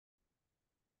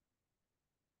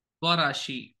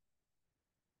Swarashi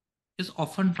is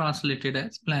often translated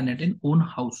as planet in own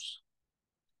house.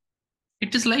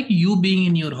 It is like you being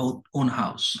in your own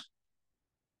house.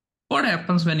 What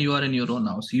happens when you are in your own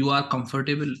house? You are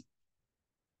comfortable,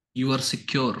 you are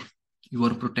secure, you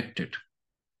are protected.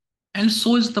 And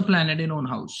so is the planet in own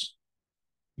house.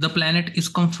 The planet is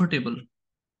comfortable.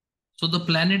 So the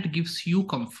planet gives you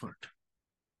comfort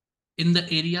in the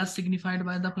area signified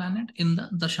by the planet, in the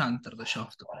Dashantar Dasha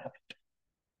of the planet.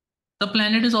 The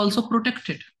planet is also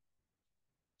protected.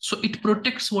 So it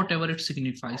protects whatever it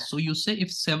signifies. So you say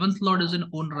if seventh lord is in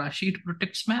own Rashi, it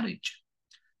protects marriage.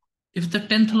 If the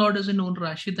 10th lord is in own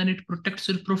Rashi, then it protects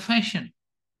your profession.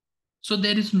 So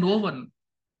there is no one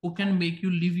who can make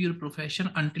you leave your profession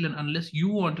until and unless you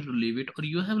want to leave it or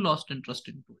you have lost interest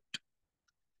into it.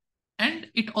 And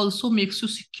it also makes you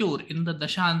secure in the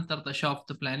Dashantar Dasha of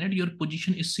the planet. Your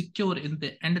position is secure in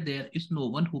the and there is no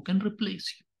one who can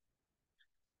replace you.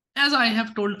 As I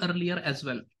have told earlier as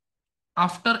well,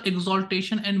 after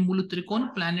exaltation and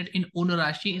Mulatrikon, planet in own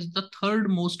Rashi is the third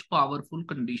most powerful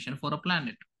condition for a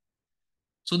planet.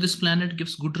 So this planet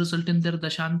gives good result in their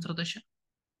Dashantar Dasha.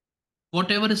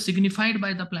 Whatever is signified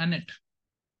by the planet,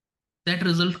 that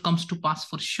result comes to pass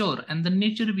for sure. And the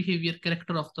nature, behavior,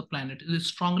 character of the planet is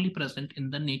strongly present in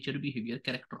the nature, behavior,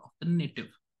 character of the native.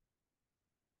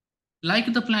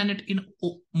 Like the planet in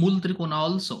Mulatrikona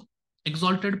also,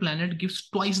 exalted planet gives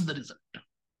twice the result.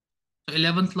 So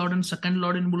 11th lord and 2nd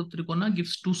lord in Mulatrikona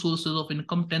gives two sources of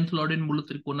income. 10th lord in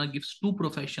Mulatrikona gives two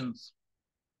professions.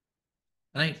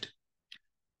 Right?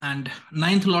 And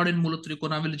 9th lord in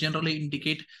Mulatrikona will generally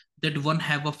indicate that one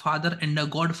have a father and a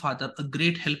godfather, a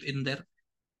great help in their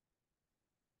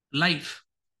life.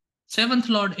 7th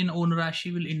lord in own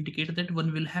Rashi will indicate that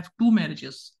one will have two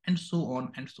marriages and so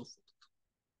on and so forth.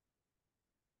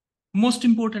 Most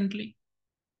importantly,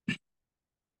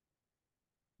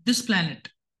 this planet,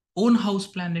 own house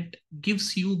planet,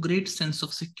 gives you great sense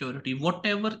of security.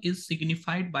 Whatever is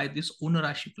signified by this own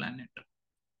Rashi planet,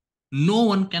 no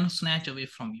one can snatch away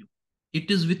from you. It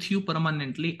is with you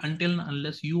permanently until and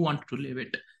unless you want to leave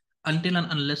it. Until and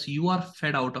unless you are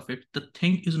fed out of it, the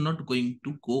thing is not going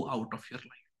to go out of your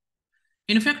life.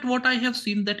 In fact, what I have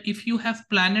seen that if you have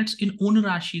planets in own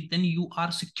Rashi, then you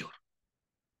are secure.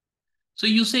 So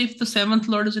you say if the 7th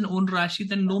lord is in own Rashi,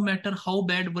 then no matter how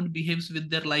bad one behaves with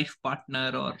their life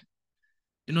partner, or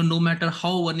no matter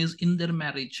how one is in their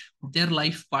marriage, their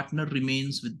life partner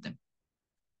remains with them.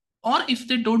 Or if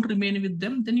they don't remain with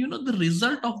them, then the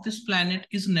result of this planet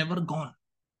is never gone.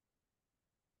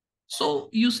 So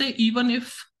you say even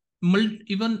if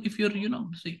you're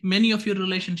say many of your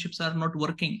relationships are not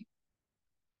working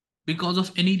because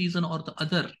of any reason or the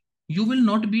other, you will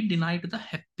not be denied the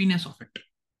happiness of it.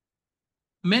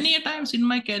 Many a times in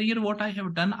my career, what I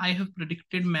have done, I have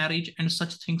predicted marriage and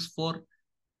such things for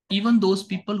even those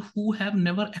people who have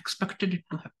never expected it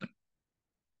to happen.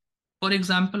 For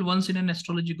example, once in an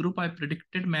astrology group, I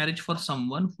predicted marriage for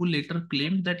someone who later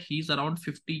claimed that he's around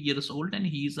 50 years old and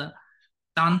he's a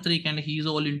tantric and he's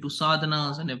all into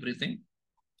sadhanas and everything.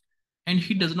 And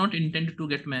he does not intend to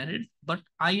get married, but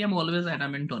I am always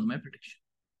adamant on my prediction.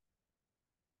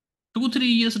 2-3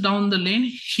 years down the lane,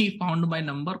 he found my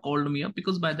number, called me up,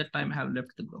 because by that time I have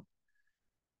left the group.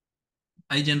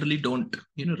 I generally don't,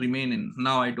 remain in.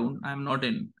 Now I'm not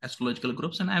in astrological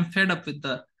groups, and I'm fed up with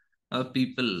the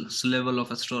people's level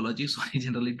of astrology, so I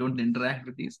generally don't interact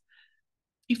with these.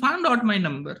 He found out my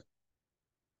number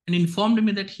and informed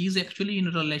me that he's actually in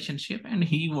a relationship and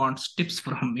he wants tips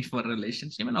from me for a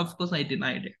relationship. And of course, I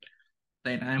denied it.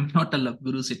 Right? I'm not a love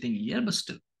guru sitting here, but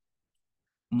still.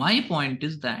 My point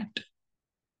is that,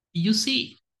 you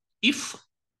see, if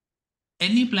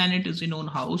any planet is in own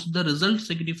house, the result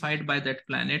signified by that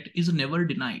planet is never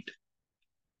denied.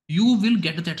 You will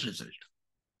get that result.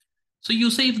 So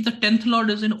you say if the 10th lord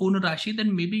is in own Rashi,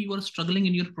 then maybe you are struggling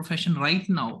in your profession right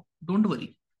now. Don't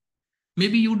worry.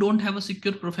 Maybe you don't have a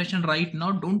secure profession right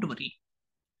now. Don't worry.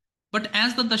 But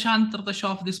as the Dashantar Dasha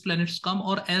of these planets come,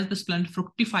 or as this planet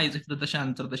fructifies, if the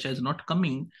Dashantar Dasha is not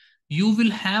coming, you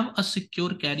will have a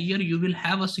secure career, you will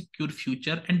have a secure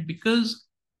future. And because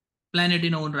planet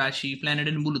in own Rashi, planet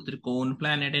in Mulatrikon,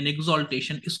 planet in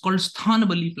exaltation is called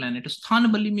Sthanabali planet.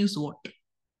 Sthanabali means what?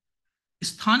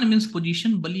 Sthana means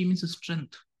position, Bali means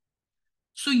strength.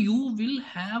 So you will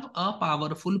have a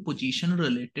powerful position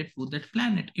related to that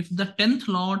planet. If the 10th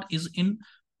lord is in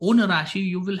own Rashi,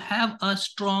 you will have a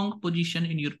strong position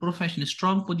in your profession.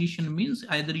 Strong position means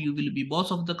either you will be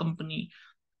boss of the company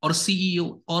or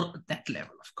CEO or that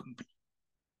level of company.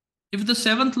 If the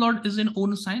 7th lord is in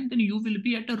own sign, then you will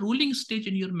be at a ruling stage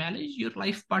in your marriage. Your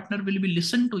life partner will be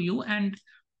listened to you, and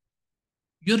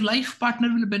Your life partner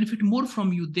will benefit more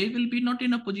from you. They will be not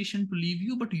in a position to leave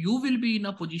you, but you will be in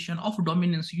a position of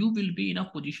dominance. You will be in a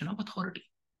position of authority.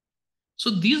 So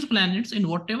these planets, in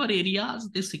whatever areas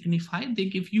they signify, they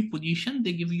give you position,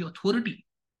 they give you authority.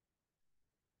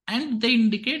 And they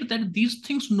indicate that these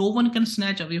things no one can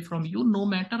snatch away from you, no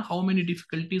matter how many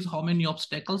difficulties, how many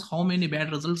obstacles, how many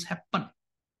bad results happen.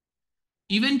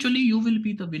 Eventually, you will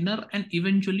be the winner, and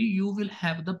eventually you will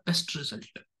have the best result.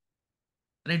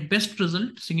 Right? Best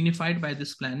result signified by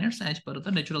these planets as per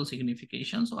the natural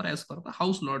significations or as per the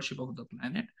house lordship of the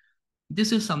planet.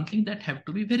 This is something that have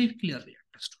to be very clearly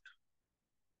understood.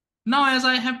 Now, as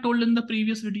I have told in the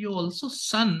previous video also,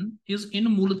 Sun is in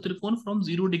Mula Trikon from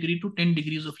 0 degree to 10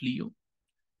 degrees of Leo.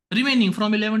 Remaining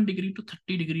from 11 degree to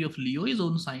 30 degree of Leo is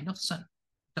own sign of Sun.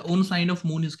 The own sign of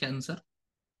Moon is Cancer.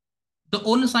 The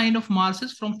own sign of Mars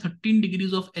is from 13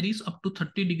 degrees of Aries up to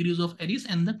 30 degrees of Aries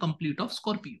and the complete of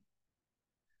Scorpio.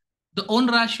 The own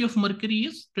Rashi of Mercury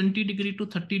is 20 degree to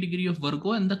 30 degree of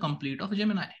Virgo and the complete of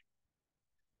Gemini.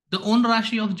 The own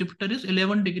Rashi of Jupiter is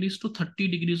 11 degrees to 30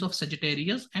 degrees of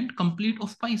Sagittarius and complete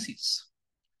of Pisces.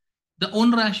 The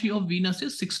own Rashi of Venus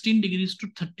is 16 degrees to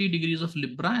 30 degrees of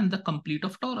Libra and the complete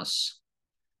of Taurus.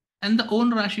 And the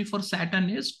own Rashi for Saturn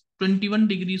is 21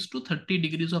 degrees to 30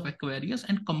 degrees of Aquarius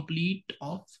and complete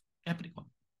of Capricorn.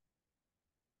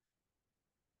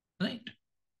 Right?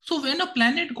 So when a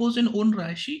planet goes in own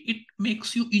Rashi, it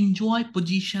makes you enjoy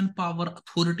position, power,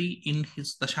 authority in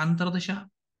his Dashantar Dasha,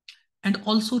 and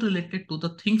also related to the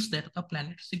things that the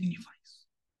planet signifies.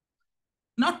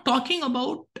 Now talking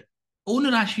about own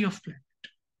Rashi of planet,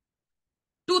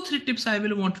 2-3 tips I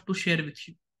will want to share with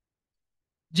you.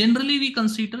 Generally, we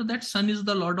consider that Sun is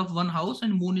the lord of one house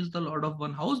and Moon is the lord of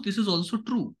one house. This is also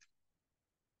true.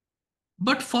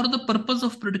 But for the purpose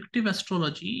of predictive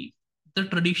astrology, the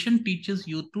tradition teaches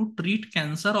you to treat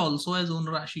Cancer also as own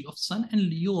Rashi of Sun and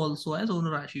Leo also as own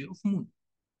Rashi of Moon.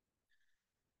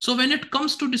 So when it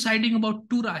comes to deciding about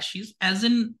two Rashis, as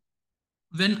in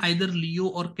when either Leo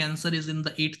or Cancer is in the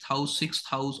 8th house, 6th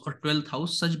house or 12th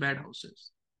house, such bad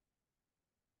houses,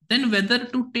 then whether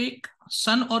to take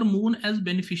Sun or Moon as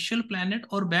beneficial planet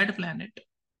or bad planet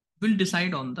will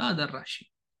decide on the other Rashi.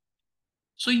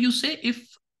 So you say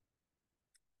if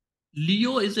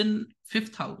Leo is in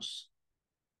 5th house,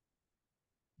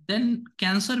 then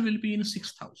Cancer will be in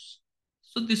 6th house.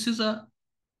 So this is a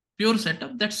pure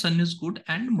setup that Sun is good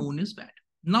and Moon is bad.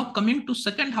 Now coming to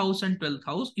 2nd house and 12th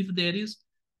house, if there is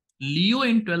Leo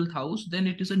in 12th house, then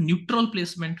it is a neutral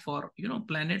placement for,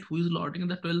 planet who is lording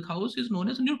the 12th house is known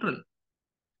as neutral.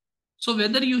 So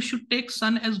whether you should take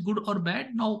Sun as good or bad,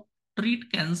 now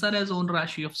treat Cancer as own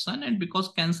Rashi of Sun, and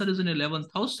because Cancer is in 11th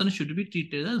house, Sun should be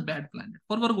treated as bad planet.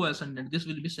 For Virgo ascendant, this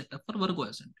will be set up for Virgo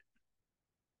ascendant.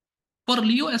 For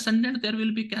Leo ascendant, there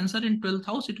will be Cancer in 12th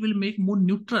house. It will make Moon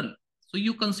neutral. So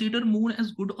you consider Moon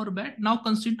as good or bad. Now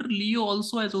consider Leo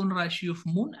also as own Rashi of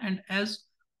Moon, and as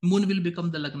Moon will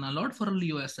become the Lagna Lord for a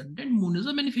Leo ascendant, Moon is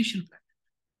a beneficial planet.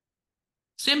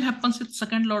 Same happens with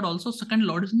 2nd Lord also. 2nd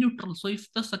Lord is neutral. So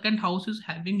if the 2nd house is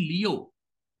having Leo,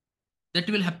 that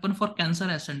will happen for Cancer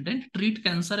ascendant. Treat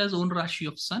Cancer as own Rashi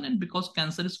of Sun, and because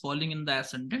Cancer is falling in the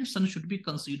ascendant, Sun should be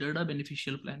considered a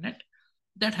beneficial planet.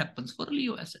 That happens for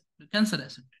Leo ascendant, Cancer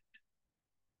ascendant.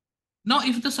 Now,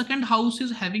 if the 2nd house is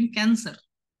having Cancer,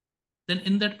 then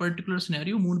in that particular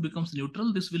scenario, Moon becomes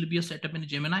neutral. This will be a setup in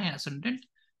Gemini ascendant.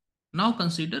 Now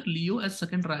consider Leo as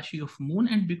 2nd Rashi of Moon,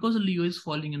 and because Leo is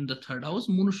falling in the 3rd house,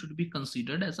 Moon should be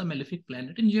considered as a malefic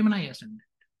planet in Gemini ascendant.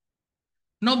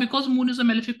 Now, because Moon is a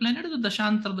malefic planet, the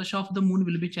Dashantar Dasha of the Moon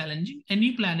will be challenging.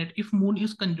 Any planet, if Moon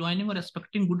is conjoining or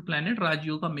aspecting good planet, Raj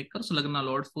Yoga makers, Lagna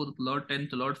Lord, 4th Lord,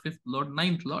 10th Lord, 5th Lord,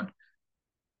 9th Lord,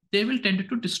 they will tend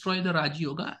to destroy the Raj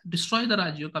Yoga. Destroy the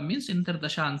Raj Yoga means in their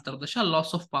Dasha, Antar Dasha,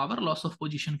 loss of power, loss of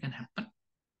position can happen.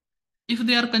 If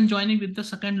they are conjoining with the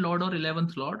 2nd Lord or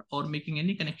 11th Lord, or making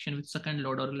any connection with 2nd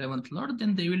Lord or 11th Lord,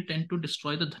 then they will tend to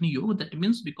destroy the Dhani Yoga. That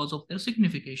means because of their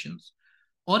significations,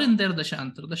 or in their Dasha,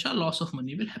 Antar Dasha, loss of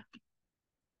money will happen.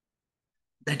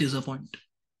 That is a point.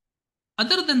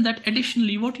 Other than that,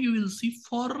 additionally, what you will see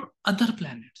for other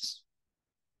planets,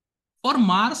 for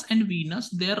Mars and Venus,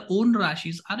 their own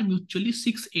Rashis are mutually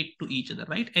 6-8 to each other,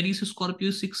 right? Aries, Scorpio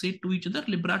is 6-8 to each other.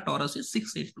 Libra, Taurus is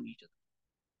 6-8 to each other.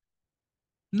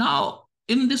 Now,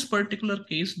 in this particular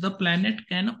case, the planet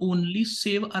can only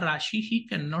save a Rashi. He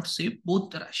cannot save both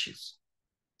the Rashis,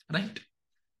 right?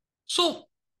 So,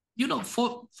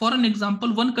 for an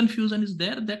example, one confusion is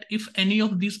there that if any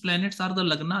of these planets are the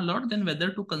Lagna Lord, then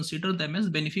whether to consider them as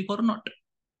benefic or not.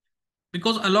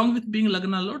 Because along with being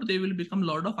Lagna Lord, they will become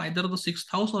Lord of either the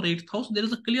 6th house or 8th house. There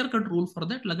is a clear-cut rule for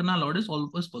that. Lagna Lord is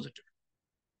always positive.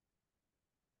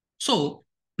 So,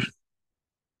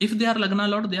 If they are Lagna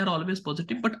Lord, they are always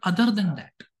positive. But other than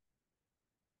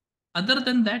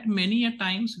that, many a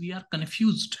times we are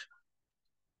confused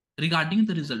regarding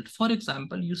the result. For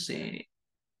example, you say,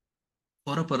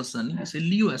 for a person, you say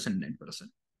Leo ascendant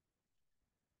person.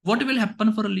 What will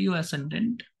happen for a Leo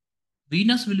ascendant?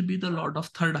 Venus will be the lord of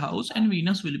third house and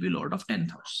Venus will be lord of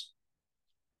 10th house.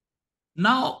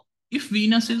 Now, if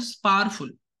Venus is powerful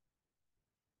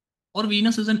or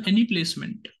Venus is in any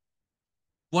placement,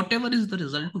 whatever is the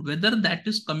result, whether that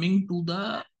is coming to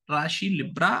the Rashi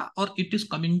Libra or it is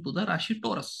coming to the Rashi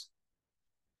Taurus,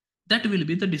 that will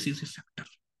be the decisive factor.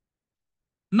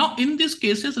 Now, in these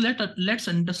cases, let's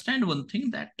understand one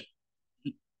thing, that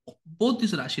both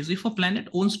these Rashis, if a planet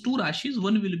owns two Rashis,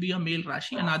 one will be a male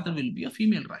Rashi, another will be a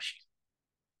female Rashi.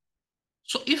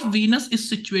 So if Venus is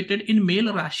situated in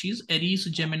male Rashis, Aries,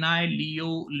 Gemini,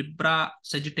 Leo, Libra,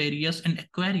 Sagittarius, and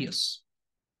Aquarius,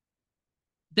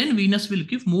 then Venus will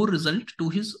give more result to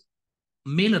his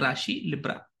male Rashi,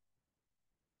 Libra.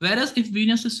 Whereas if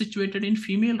Venus is situated in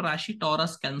female Rashi,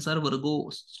 Taurus, Cancer, Virgo,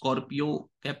 Scorpio,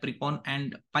 Capricorn,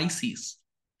 and Pisces,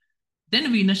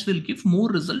 then Venus will give more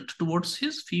result towards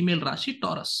his female Rashi,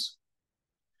 Taurus.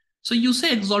 So you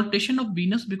say exaltation of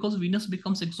Venus because Venus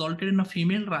becomes exalted in a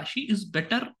female Rashi is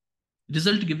better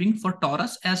result giving for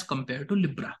Taurus as compared to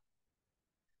Libra.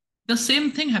 The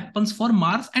same thing happens for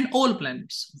Mars and all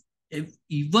planets.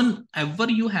 Even ever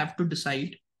you have to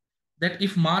decide that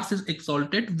if Mars is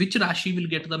exalted, which Rashi will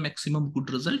get the maximum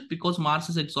good result, because Mars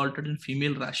is exalted in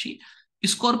female Rashi,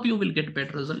 Scorpio will get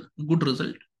better result, good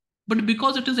result. But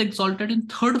because it is exalted in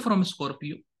third from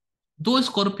Scorpio, though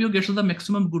Scorpio gets the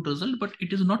maximum good result, but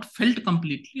it is not felt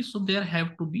completely. So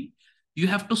you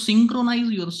have to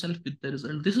synchronize yourself with the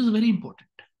result. This is very important.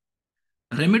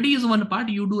 Remedy is one part.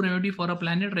 You do remedy for a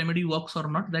planet, remedy works or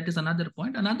not, that is another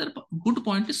point. Another good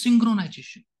point is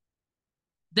synchronization.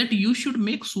 That you should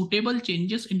make suitable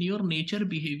changes in your nature,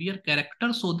 behavior,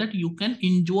 character so that you can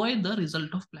enjoy the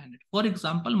result of planet. For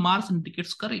example, Mars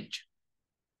indicates courage.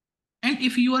 And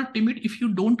if you are timid, if you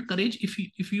don't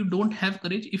have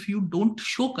courage, if you don't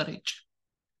show courage,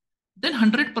 then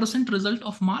 100% result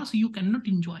of Mars you cannot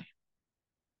enjoy.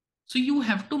 So you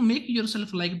have to make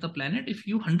yourself like the planet if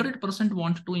you 100%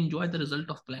 want to enjoy the result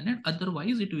of planet.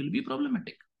 Otherwise, it will be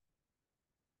problematic.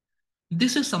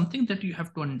 This is something that you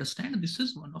have to understand. This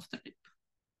is one of the tips.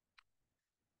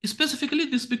 Specifically,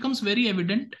 this becomes very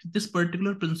evident. This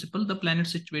particular principle, the planet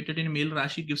situated in male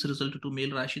Rashi gives result to male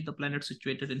Rashi. The planet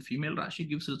situated in female Rashi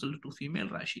gives result to female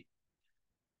Rashi.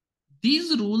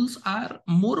 These rules are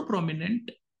more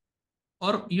prominent,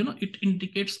 or it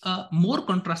indicates a more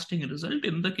contrasting result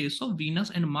in the case of Venus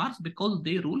and Mars because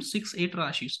they rule 6-8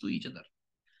 Rashis to each other.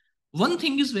 One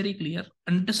thing is very clear.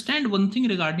 Understand one thing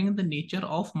regarding the nature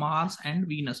of Mars and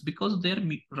Venus, because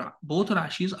both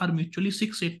Rashis are mutually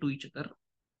 6-8 to each other.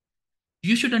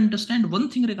 You should understand one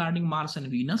thing regarding Mars and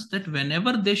Venus, that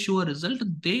whenever they show a result,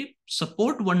 they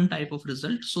support one type of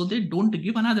result, so they don't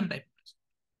give another type of result.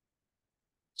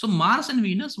 So Mars and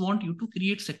Venus want you to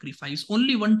create sacrifice.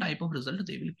 Only one type of result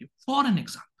they will give. For an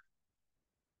example,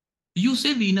 you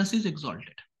say Venus is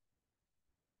exalted.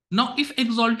 Now, if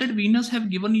exalted Venus have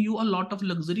given you a lot of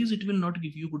luxuries, it will not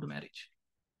give you good marriage.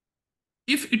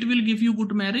 If it will give you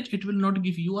good marriage, it will not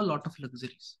give you a lot of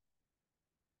luxuries.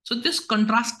 So this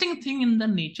contrasting thing in the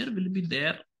nature will be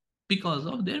there because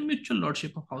of their mutual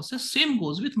lordship of houses. Same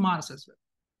goes with Mars as well.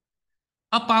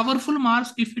 A powerful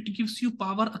Mars, if it gives you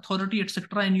power, authority,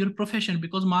 etc. in your profession,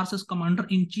 because Mars is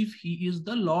commander-in-chief, he is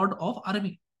the lord of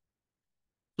army.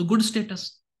 So good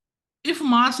status. If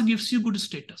Mars gives you good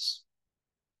status,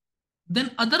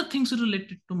 then other things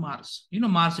related to Mars,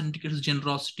 Mars indicates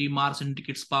generosity, Mars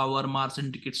indicates power, Mars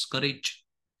indicates courage.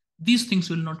 These things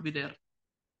will not be there.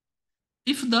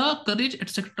 If the courage,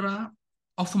 etc.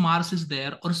 of Mars is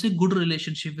there, or say good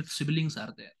relationship with siblings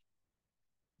are there,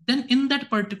 then in that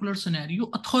particular scenario,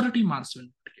 authority Mars will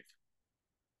not give.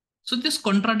 So this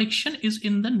contradiction is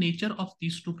in the nature of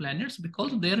these two planets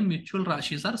because their mutual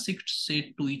Rashis are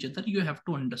 6-8 to each other. You have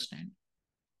to understand.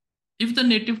 If the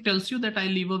native tells you that I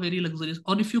live a very luxurious,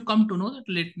 or if you come to know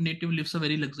that native lives a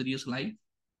very luxurious life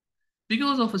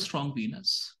because of a strong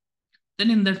Venus,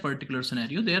 then in that particular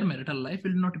scenario, their marital life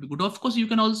will not be good. Of course, you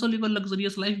can also live a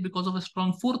luxurious life because of a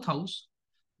strong 4th house.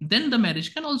 Then the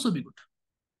marriage can also be good.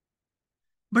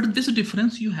 But this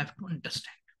difference you have to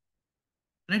understand.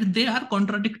 Right? They are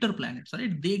contradictor planets.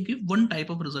 Right? They give one type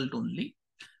of result only.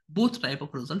 Both type of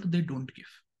result they don't give.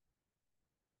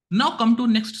 Now come to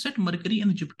next set, Mercury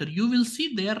and Jupiter. You will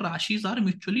see their Rashis are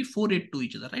mutually 4-8 to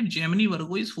each other, right? Gemini,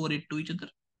 Virgo is 4-8 to each other.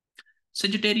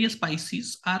 Sagittarius,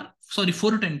 Pisces are,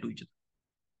 4-10 to each other.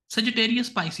 Sagittarius,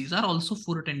 Pisces are also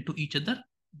 4-10 to each other.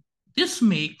 This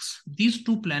makes these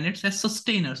two planets as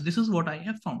sustainers. This is what I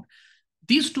have found.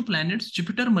 These two planets,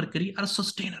 Jupiter, Mercury, are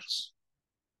sustainers.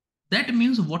 That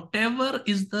means whatever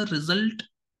is the result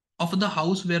of the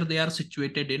house where they are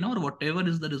situated in, or whatever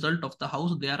is the result of the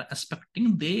house they are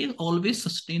aspecting, they always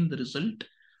sustain the result.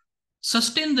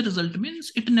 Sustain the result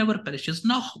means it never perishes.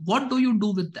 Now, what do you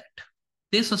do with that?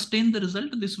 They sustain the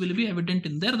result. This will be evident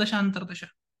in their Dashantar Dasha.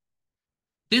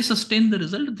 They sustain the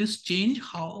result. This change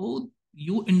how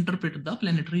you interpret the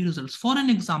planetary results. For an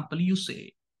example, you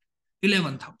say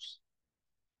 11th house.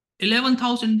 11th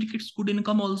house indicates good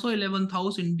income also. 11th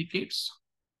house indicates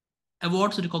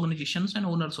awards, recognitions, and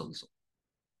honors also.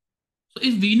 So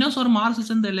if Venus or Mars is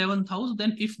in the 11th house,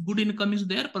 then if good income is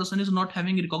there, person is not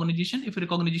having recognition. If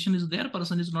recognition is there,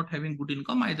 person is not having good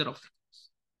income, either of them.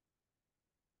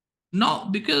 Now,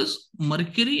 because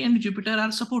Mercury and Jupiter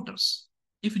are supporters.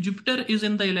 If Jupiter is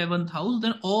in the 11th house,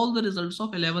 then all the results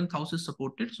of 11th house is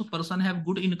supported. So person have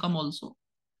good income also,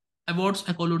 awards,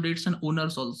 accolades, and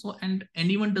honors also, and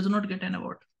anyone does not get an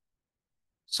award.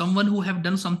 Someone who have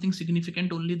done something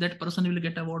significant, only that person will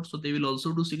get award. So they will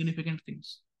also do significant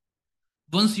things.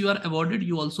 Once you are awarded,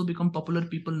 you also become popular.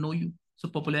 People know you. So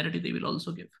popularity they will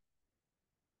also give.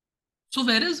 So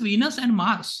whereas Venus and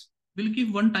Mars will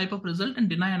give one type of result and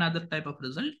deny another type of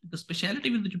result, the speciality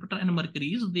with Jupiter and Mercury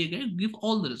is they give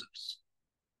all the results.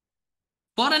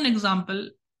 For an example,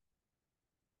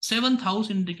 7th house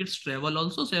indicates travel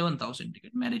also, 7th house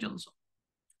indicates marriage also.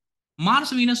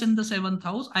 Mars, Venus in the 7th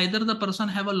house, either the person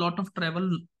have a lot of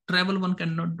travel one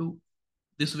cannot do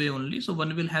this way only. So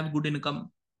one will have good income.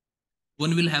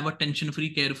 One will have a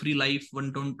tension-free, carefree life.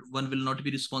 One will not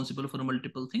be responsible for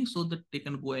multiple things, so that they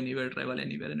can go anywhere, travel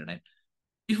anywhere, anytime.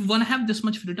 If one have this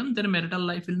much freedom, their marital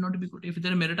life will not be good. If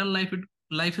their marital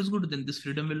life is good, then this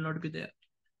freedom will not be there.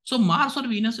 So Mars or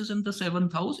Venus is in the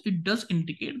 7th house. It does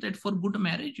indicate that for good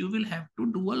marriage, you will have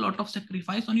to do a lot of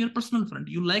sacrifice on your personal front.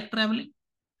 You like traveling.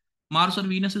 Mars or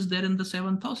Venus is there in the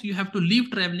 7th house. You have to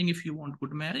leave traveling if you want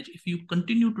good marriage. If you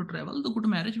continue to travel, the good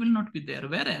marriage will not be there.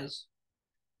 Whereas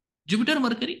Jupiter,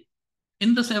 Mercury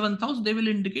in the 7th house, they will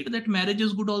indicate that marriage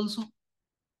is good also.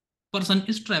 Person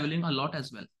is traveling a lot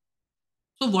as well.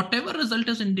 So whatever result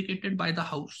is indicated by the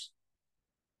house,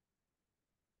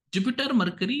 Jupiter,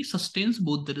 Mercury sustains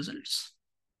both the results.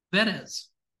 Whereas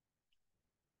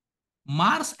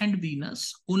Mars and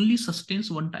Venus only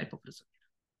sustains one type of result.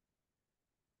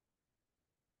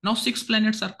 Now 6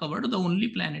 planets are covered. The only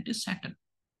planet is Saturn.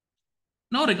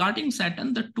 Now regarding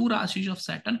Saturn, the two rashis of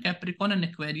Saturn, Capricorn and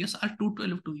Aquarius, are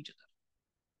 212 to each other.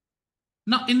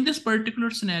 Now in this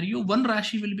particular scenario, one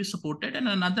Rashi will be supported and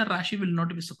another Rashi will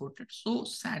not be supported. So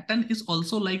Saturn is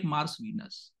also like Mars,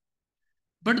 Venus.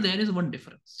 But there is one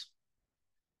difference.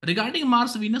 Regarding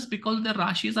Mars, Venus, because their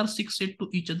Rashis are 6 set to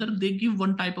each other, they give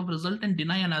one type of result and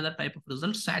deny another type of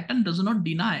result. Saturn does not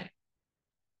deny,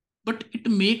 but it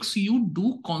makes you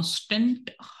do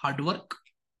constant hard work.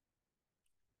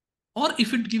 Or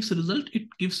if it gives result, it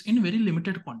gives in very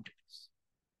limited quantities.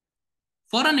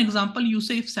 For an example, you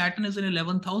say if Saturn is in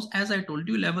 11th house, as I told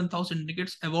you, 11th house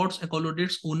indicates awards,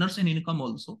 accolades, honors, and income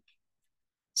also.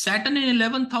 Saturn in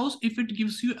 11th house, if it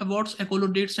gives you awards,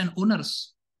 accolades, and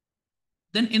honors,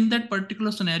 then in that particular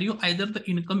scenario, either the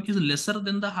income is lesser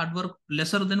than the hard work,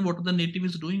 lesser than what the native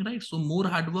is doing, right? So more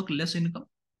hard work, less income.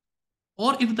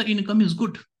 Or if the income is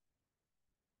good,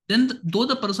 then though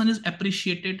the person is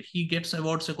appreciated, he gets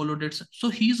awards, accolades. So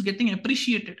he is getting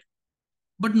appreciated,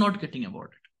 but not getting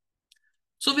awarded.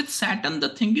 So with Saturn,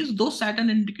 the thing is, though Saturn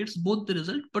indicates both the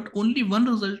result, but only one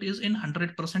result is in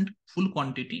 100% full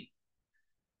quantity.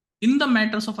 In the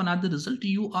matters of another result,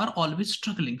 you are always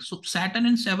struggling. So Saturn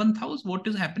in 7th house, what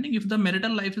is happening? If the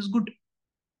marital life is good,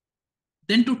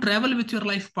 then to travel with your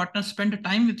life partner, spend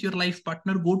time with your life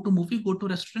partner, go to movie, go to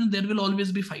restaurant, there will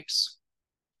always be fights.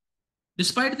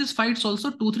 Despite these fights also,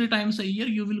 2-3 times a year,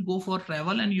 you will go for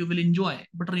travel and you will enjoy.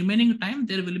 But remaining time,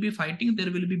 there will be fighting,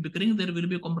 there will be bickering, there will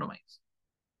be compromise.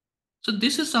 So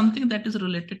this is something that is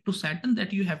related to Saturn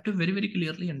that you have to very, very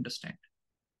clearly understand.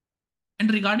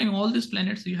 And regarding all these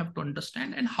planets, you have to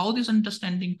understand. And how this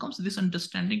understanding comes? This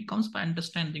understanding comes by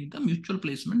understanding the mutual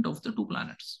placement of the two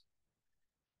planets.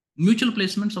 Mutual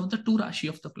placements of the two Rashi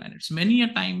of the planets. Many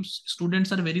a times,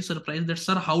 students are very surprised that,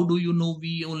 sir, how do you know?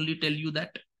 We only tell you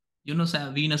that, you know,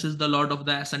 sir, Venus is the lord of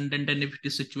the ascendant, and if it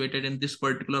is situated in this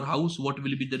particular house, what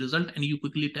will be the result? And you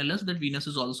quickly tell us that Venus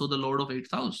is also the lord of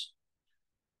 8th house.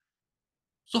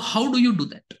 So how do you do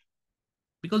that?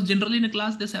 Because generally in a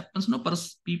class, this happens, no,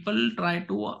 people try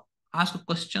to ask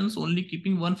questions only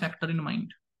keeping one factor in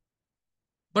mind.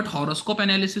 But horoscope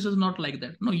analysis is not like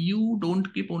that. No, you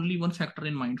don't keep only one factor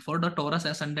in mind. For the Taurus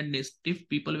ascendant native,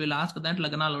 people will ask that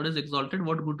Lagna Lord is exalted,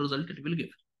 what good result it will give.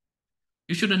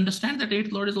 You should understand that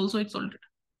 8th Lord is also exalted.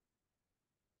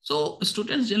 So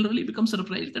students generally become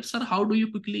surprised that, sir, how do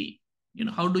you quickly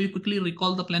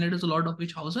recall the planet as a lord of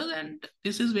which houses? And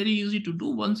this is very easy to do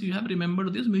once you have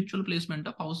remembered this mutual placement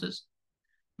of houses,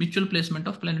 mutual placement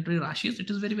of planetary rashis. It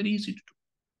is very, very easy to do.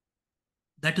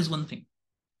 That is one thing.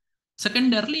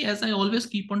 Secondarily, as I always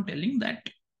keep on telling, that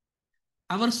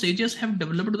our sages have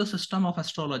developed the system of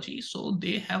astrology. So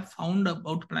they have found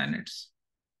about planets.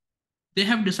 They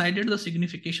have decided the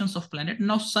significations of planet.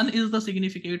 Now, sun is the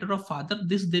significator of father.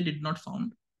 This they did not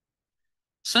found.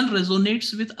 Sun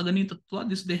resonates with Agni Tattva.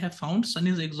 This they have found. Sun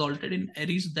is exalted in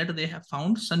Aries. That they have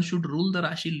found. Sun should rule the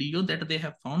Rashi Leo. That they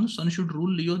have found. Sun should rule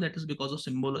Leo. That is because of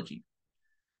symbology.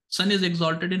 Sun is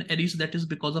exalted in Aries. That is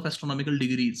because of astronomical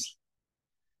degrees.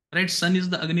 Right? Sun is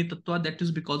the Agni Tattva. That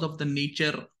is because of the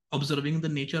nature, observing the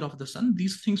nature of the sun.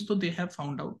 These things though they have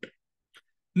found out.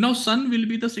 Now, sun will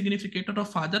be the significator of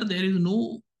father. There is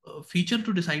no feature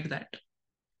to decide that.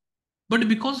 But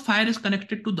because fire is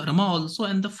connected to dharma also,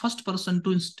 and the first person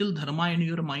to instill dharma in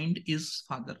your mind is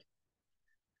father.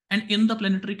 And in the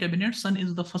planetary cabinet, sun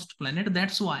is the first planet.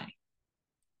 That's why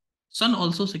sun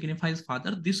also signifies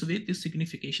father. This way, these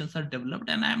significations are developed.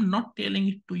 And I am not telling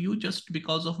it to you just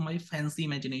because of my fancy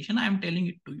imagination. I am telling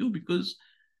it to you because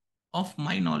of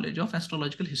my knowledge of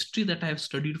astrological history that I have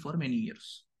studied for many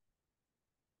years.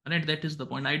 Right? That is the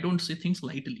point. I don't say things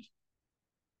lightly.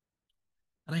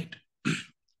 Right?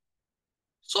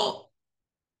 So,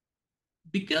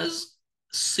 because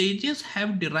sages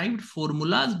have derived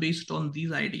formulas based on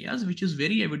these ideas, which is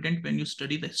very evident when you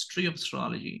study the history of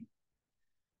astrology,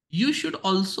 you should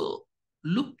also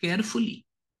look carefully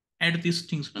at these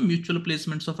things, mutual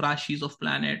placements of rashis of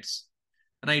planets,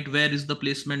 right? Where is the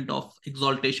placement of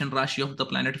exaltation rashi of the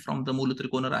planet from the Mula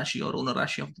Trikona rashi or Ona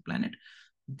rashi of the planet?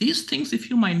 These things, if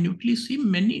you minutely see,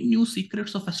 many new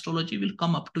secrets of astrology will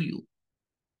come up to you.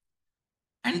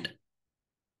 And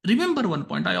remember one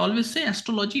point, I always say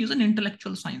astrology is an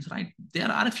intellectual science, right?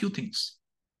 There are a few things.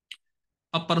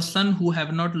 A person who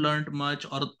have not learned much,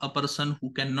 or a person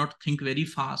who cannot think very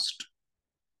fast,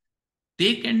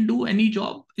 they can do any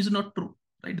job is not true,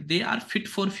 right? They are fit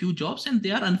for few jobs and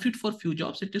they are unfit for few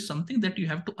jobs. It is something that you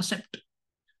have to accept.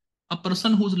 A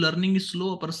person whose learning is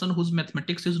slow, a person whose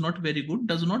mathematics is not very good,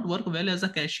 does not work well as a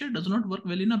cashier, does not work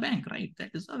well in a bank, right?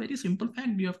 That is a very simple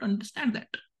fact. You have to understand that.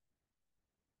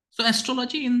 So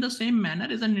astrology in the same manner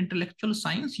is an intellectual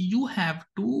science. You have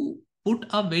to put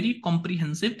a very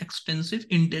comprehensive, extensive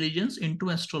intelligence into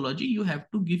astrology. You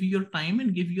have to give your time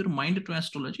and give your mind to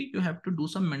astrology. You have to do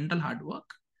some mental hard work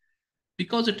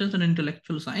because it is an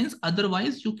intellectual science.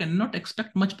 Otherwise, you cannot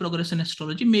expect much progress in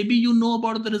astrology. Maybe you know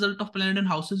about the result of planet and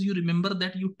houses. You remember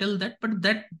that, you tell that, but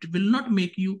that will not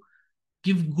make you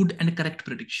give good and correct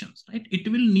predictions, right?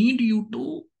 It will need you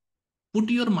to put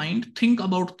your mind, think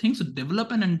about things,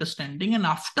 develop an understanding. And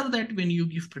after that, when you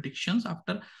give predictions,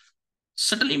 after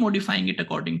subtly modifying it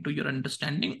according to your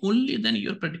understanding, only then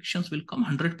your predictions will come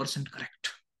 100%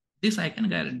 correct. This I can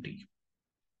guarantee you.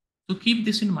 So keep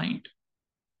this in mind.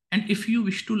 And if you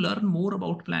wish to learn more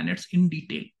about planets in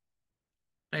detail,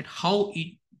 right,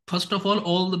 first of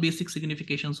all the basic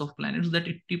significations of planets that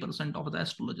 80% of the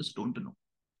astrologers don't know.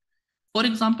 For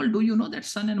example, do you know that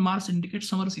Sun and Mars indicate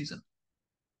summer season?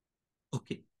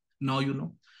 Okay, now you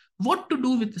know. What to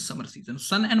do with the summer season?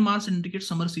 Sun and Mars indicate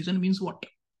summer season means what?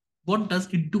 What does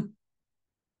it do?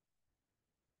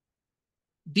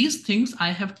 These things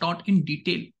I have taught in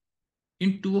detail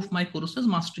in 2 of my courses,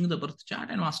 Mastering the Birth Chart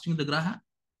and Mastering the Graha.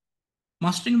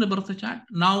 Mastering the Birth Chart,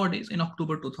 nowadays in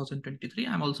October 2023,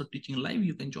 I'm also teaching live.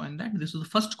 You can join that. This is the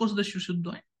first course that you should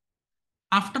join.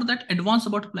 After that, Advanced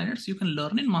About Planets, you can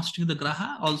learn in Mastering the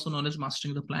Graha, also known as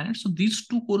Mastering the Planets. So these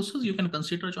 2 courses you can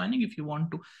consider joining if you want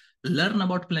to learn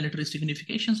about planetary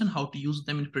significations and how to use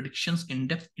them in predictions in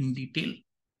depth, in detail.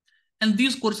 And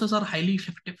these courses are highly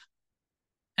effective.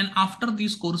 And after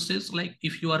these courses, like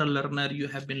if you are a learner, you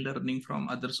have been learning from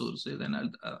other sources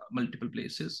and multiple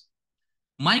places,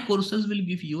 my courses will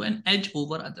give you an edge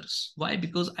over others. Why?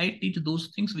 Because I teach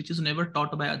those things which is never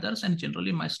taught by others, and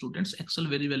generally my students excel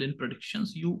very well in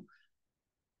predictions. You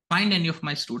find any of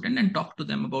my students and talk to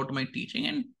them about my teaching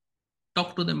and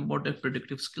talk to them about their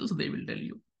predictive skills. They will tell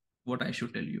you what I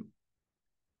should tell you.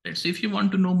 Let's say if you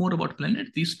want to know more about planet,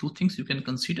 these 2 things you can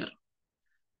consider.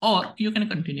 Or you can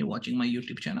continue watching my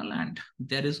YouTube channel, and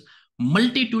there is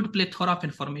multitude plethora of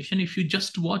information. If you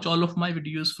just watch all of my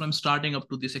videos from starting up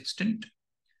to this extent,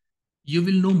 you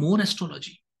will know more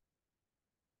astrology.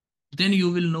 Then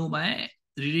you will know by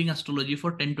reading astrology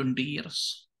for 10, 20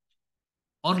 years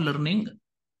or learning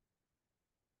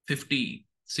 50,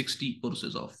 60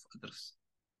 courses of others,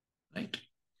 right?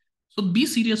 So be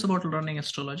serious about learning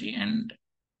astrology and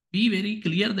be very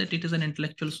clear that it is an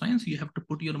intellectual science. You have to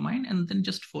put your mind and then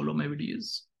just follow my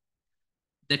videos.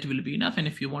 That will be enough. And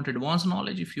if you want advanced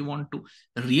knowledge, if you want to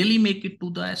really make it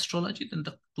to the astrology, then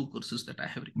the 2 courses that I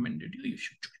have recommended you, you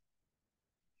should join.